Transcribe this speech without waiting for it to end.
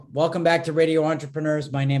Welcome back to Radio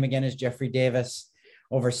Entrepreneurs. My name again is Jeffrey Davis.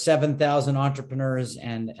 Over 7,000 entrepreneurs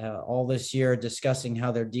and all this year discussing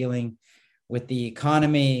how they're dealing with the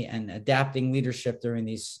economy and adapting leadership during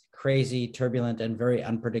these crazy, turbulent, and very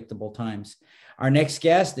unpredictable times. Our next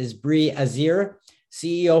guest is Brie Azir,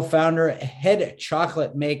 CEO, founder, head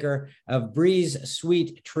chocolate maker of Brie's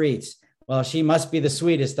Sweet Treats. Well, she must be the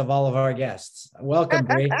sweetest of all of our guests. Welcome,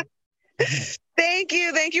 Brie. Thank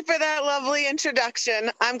you. Thank you for that lovely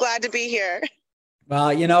introduction. I'm glad to be here. Well,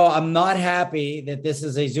 I'm not happy that this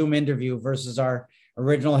is a Zoom interview versus our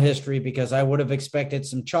original history, because I would have expected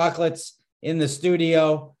some chocolates in the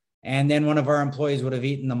studio and then one of our employees would have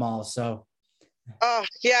eaten them all. So. Oh,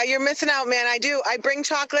 yeah, you're missing out, man. I do. I bring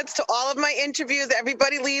chocolates to all of my interviews.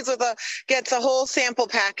 Everybody leaves gets a whole sample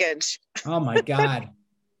package. Oh my God.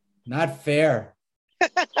 Not fair.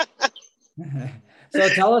 So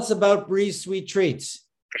tell us about Brie's Sweet Treats.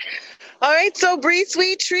 All right, so Brie's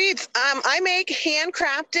Sweet Treats. I make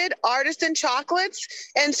handcrafted artisan chocolates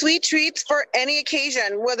and sweet treats for any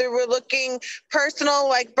occasion, whether we're looking personal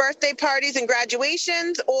like birthday parties and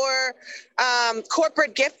graduations, or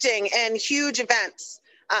corporate gifting and huge events.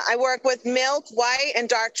 I work with milk, white, and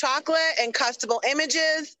dark chocolate and customable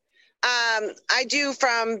images. I do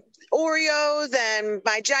from Oreos and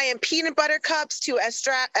my giant peanut butter cups to as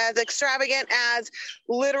extravagant as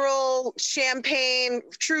literal champagne,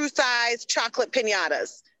 true size chocolate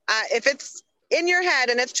piñatas. If it's in your head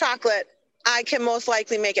and it's chocolate, I can most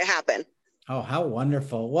likely make it happen. Oh, how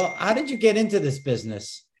wonderful. Well, how did you get into this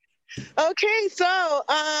business? Okay, so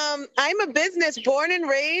I'm a business born and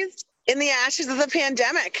raised in the ashes of the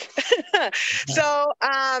pandemic. So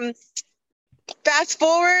fast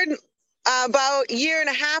forward, about a year and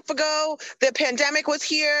a half ago, the pandemic was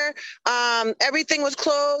here. Everything was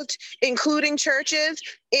closed, including churches.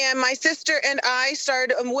 And my sister and I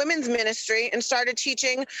started a women's ministry and started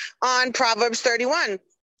teaching on Proverbs 31.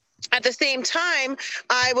 At the same time,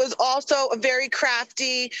 I was also a very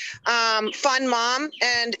crafty, fun mom,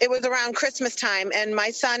 and it was around Christmas time, and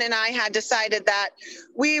my son and I had decided that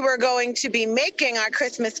we were going to be making our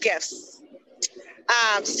Christmas gifts.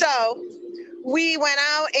 So we went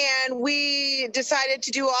out and we decided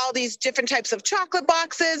to do all these different types of chocolate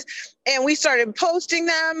boxes, and we started posting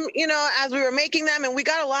them, as we were making them, and we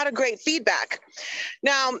got a lot of great feedback.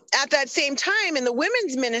 Now, at that same time, in the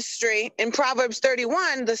women's ministry in Proverbs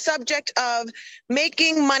 31, the subject of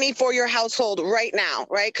making money for your household right now,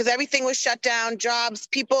 right? Because everything was shut down, jobs,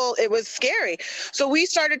 people, it was scary. So we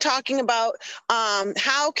started talking about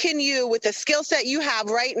how can you, with the skill set you have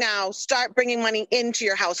right now, start bringing money into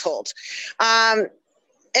your household.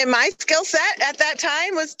 And my skill set at that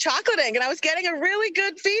time was chocolating, and I was getting a really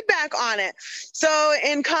good feedback on it. So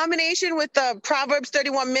in combination with the Proverbs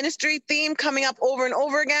 31 ministry theme coming up over and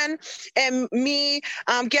over again, and me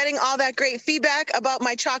getting all that great feedback about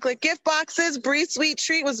my chocolate gift boxes, Brie's Sweet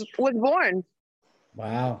Treat was born.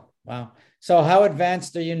 Wow. So how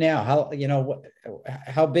advanced are you now?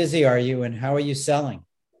 How busy are you, and how are you selling?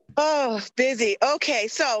 Oh, busy. Okay.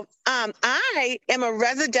 So I am a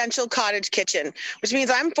residential cottage kitchen, which means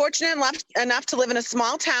I'm fortunate enough to live in a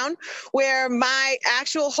small town where my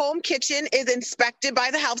actual home kitchen is inspected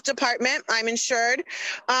by the health department. I'm insured.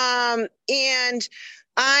 And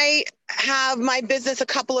I have my business a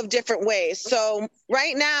couple of different ways. So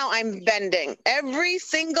right now I'm vending every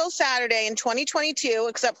single Saturday in 2022,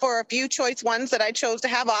 except for a few choice ones that I chose to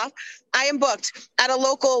have off. I am booked at a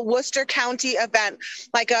local Worcester County event,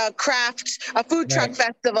 like a food truck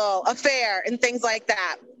festival, a fair, and things like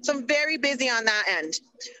that. So I'm very busy on that end.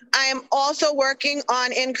 I am also working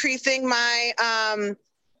on increasing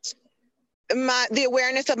the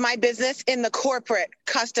awareness of my business in the corporate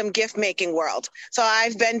custom gift making world. So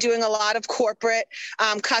I've been doing a lot of corporate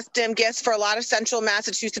custom gifts for a lot of central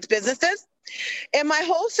Massachusetts businesses. And my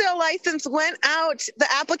wholesale license the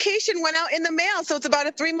application went out in the mail. So it's about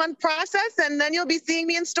a 3-month process, and then you'll be seeing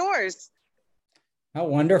me in stores. How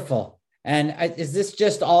wonderful. And is this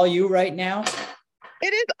just all you right now?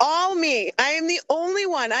 It is all me. I am the only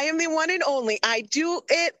one. I am the one and only. I do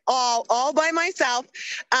it all by myself.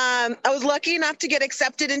 I was lucky enough to get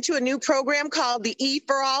accepted into a new program called the E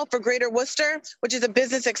for All for Greater Worcester, which is a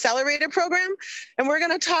business accelerator program. And we're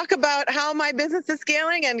going to talk about how my business is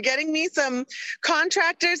scaling and getting me some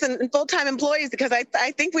contractors and full-time employees, because I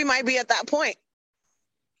think we might be at that point.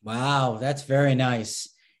 Wow, that's very nice.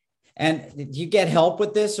 And did you get help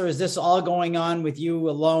with this, or is this all going on with you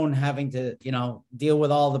alone, having to, deal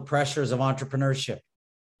with all the pressures of entrepreneurship?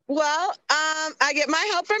 Well, I get my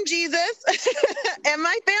help from Jesus and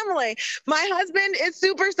my family. My husband is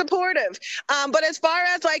super supportive. But as far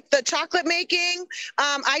as like the chocolate making,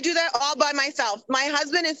 I do that all by myself. My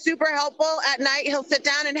husband is super helpful at night. He'll sit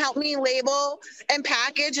down and help me label and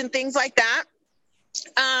package and things like that.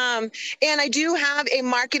 And I do have a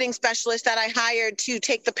marketing specialist that I hired to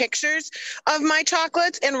take the pictures of my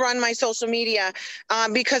chocolates and run my social media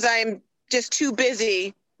because I'm just too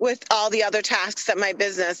busy with all the other tasks that my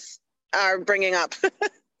business are bringing up.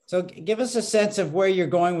 So give us a sense of where you're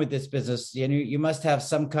going with this business. You must have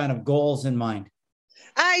some kind of goals in mind.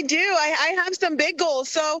 I do. I have some big goals.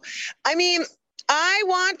 So, I mean, I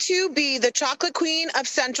want to be the chocolate queen of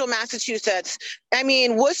Central Massachusetts. I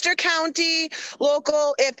mean, Worcester County,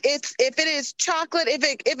 local. If it is chocolate, if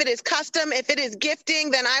it is custom, if it is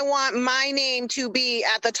gifting, then I want my name to be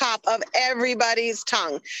at the top of everybody's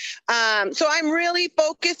tongue. So I'm really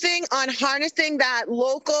focusing on harnessing that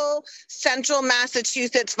local Central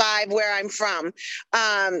Massachusetts vibe where I'm from.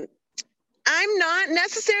 I'm not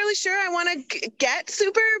necessarily sure I want to get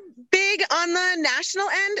super big on the national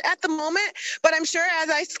end at the moment, but I'm sure as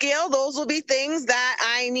I scale, those will be things that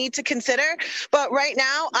I need to consider. But right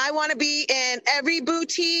now, I want to be in every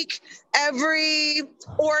boutique, every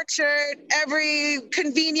orchard, every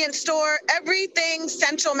convenience store, everything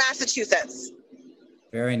Central Massachusetts.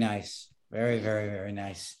 Very nice. Very, very, very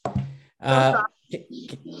nice. Can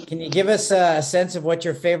you give us a sense of what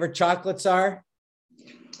your favorite chocolates are?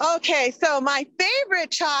 Okay, so my favorite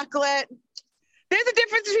chocolate, there's a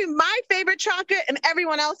difference between my favorite chocolate and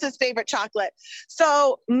everyone else's favorite chocolate.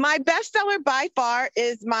 So my bestseller by far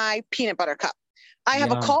is my peanut butter cup. I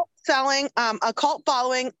have a cult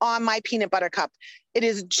following on my peanut butter cup. It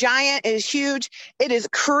is giant, it is huge, it is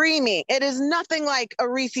creamy. It is nothing like a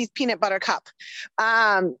Reese's peanut butter cup,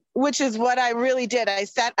 which is what I really did. I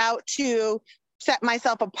set out to set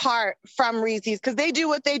myself apart from Reese's because they do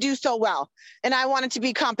what they do so well. And I wanted to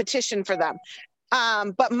be competition for them.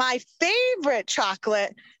 But my favorite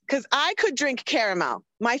chocolate, because I could drink caramel,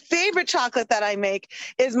 my favorite chocolate that I make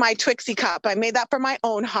is my Twixie cup. I made that for my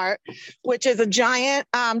own heart, which is a giant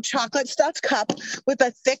chocolate stuffed cup with a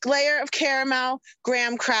thick layer of caramel,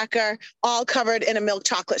 graham cracker, all covered in a milk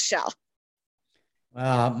chocolate shell.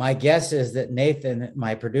 My guess is that Nathan,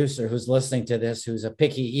 my producer, who's listening to this, who's a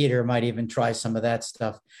picky eater, might even try some of that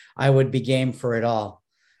stuff. I would be game for it all.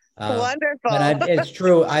 Wonderful. It's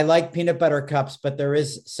true. I like peanut butter cups, but there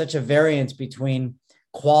is such a variance between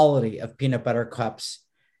quality of peanut butter cups.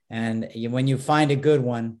 And when you find a good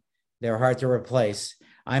one, they're hard to replace.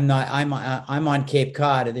 I'm on Cape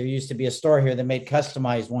Cod. There used to be a store here that made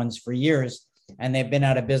customized ones for years, and they've been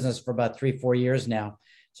out of business for about 3-4 years now.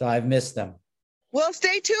 So I've missed them. Well,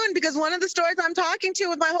 stay tuned because one of the stores I'm talking to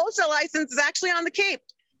with my wholesale license is actually on the Cape.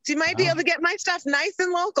 So you might be able to get my stuff nice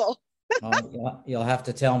and local. You'll have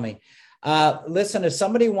to tell me. Listen, if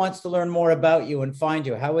somebody wants to learn more about you and find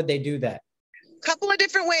you, how would they do that? Couple of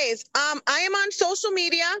different ways. I am on social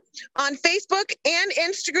media, on Facebook and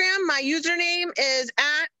Instagram. My username is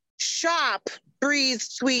 @Shop Bree's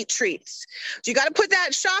Sweet Treats. So you got to put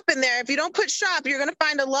that shop in there. If you don't put shop, you're going to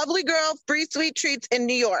find a lovely girl, Bree's Sweet Treats in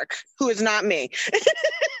New York, who is not me.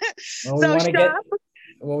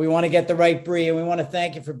 We want to get the right Bree, and we want to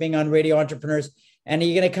thank you for being on Radio Entrepreneurs. And are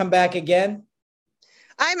you going to come back again?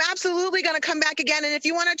 I'm absolutely going to come back again. And if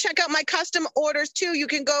you want to check out my custom orders too, you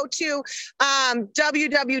can go to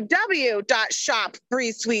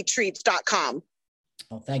www.shopbreezesweettreats.com.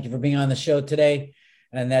 Well, thank you for being on the show today.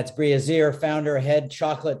 And that's Bree Azier, founder, head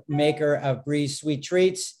chocolate maker of Bree's Sweet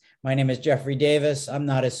Treats. My name is Jeffrey Davis. I'm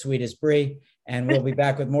not as sweet as Bree, and we'll be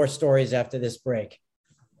back with more stories after this break.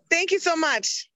 Thank you so much.